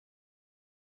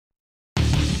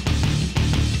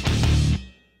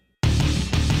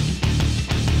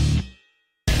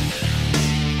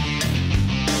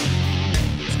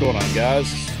going on, guys?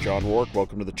 This is John Wark.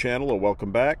 Welcome to the channel, or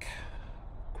welcome back.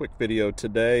 Quick video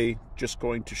today, just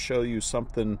going to show you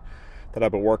something that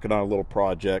I've been working on, a little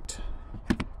project,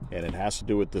 and it has to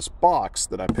do with this box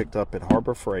that I picked up at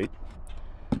Harbor Freight.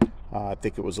 I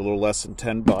think it was a little less than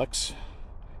 10 bucks.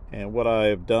 And what I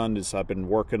have done is I've been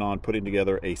working on putting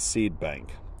together a seed bank.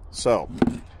 So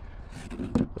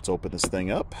let's open this thing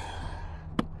up.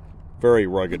 Very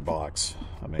rugged box.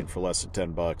 I mean, for less than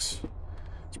 10 bucks,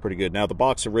 it's pretty good. Now, the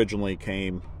box originally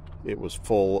came, it was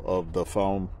full of the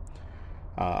foam.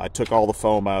 I took all the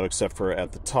foam out except for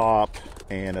at the top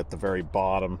and at the very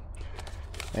bottom.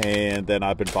 And then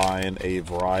I've been buying a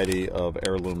variety of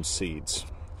heirloom seeds.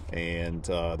 And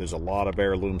there's a lot of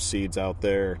heirloom seeds out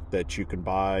there that you can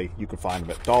buy. You can find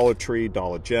them at Dollar Tree,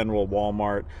 Dollar General,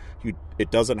 Walmart. It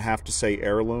doesn't have to say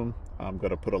heirloom. I'm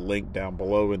going to put a link down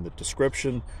below in the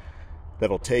description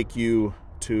that'll take you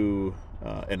to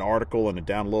an article and a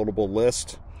downloadable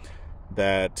list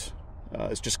that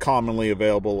is just commonly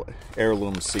available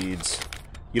heirloom seeds.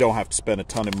 You don't have to spend a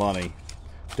ton of money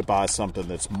to buy something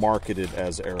that's marketed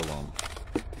as heirloom.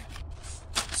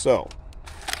 So,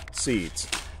 seeds.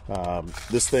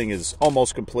 This thing is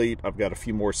almost complete. I've got a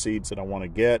few more seeds that I want to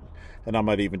get, and I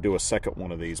might even do a second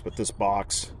one of these. But this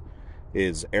box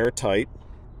is airtight.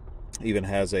 Even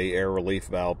has a air relief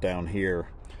valve down here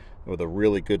with a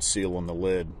really good seal on the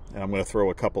lid. And I'm going to throw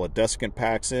a couple of desiccant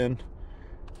packs in.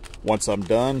 Once I'm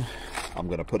done, I'm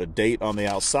going to put a date on the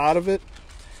outside of it,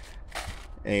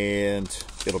 and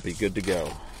it'll be good to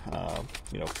go.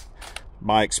 You know,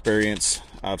 my experience,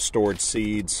 I've stored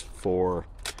seeds for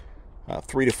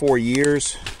 3 to 4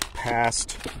 years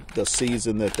past the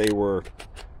season that they were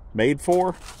made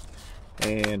for,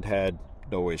 and had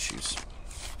no issues.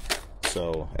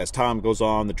 So as time goes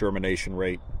on, the germination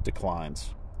rate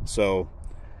declines. So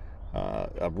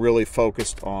I'm really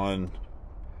focused on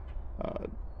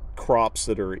crops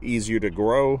that are easier to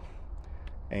grow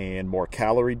and more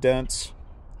calorie dense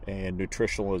and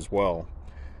nutritional as well.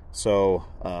 So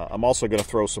I'm also going to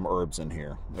throw some herbs in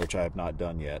here, which I have not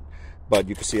done yet. But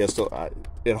you can see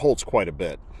it holds quite a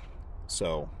bit.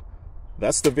 So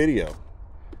that's the video.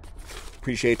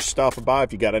 Appreciate you stopping by.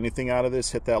 If you got anything out of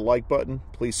this, hit that like button.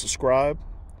 Please subscribe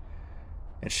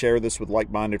and share this with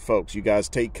like-minded folks. You guys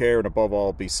take care, and above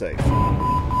all, be safe.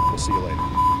 We'll see you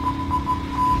later.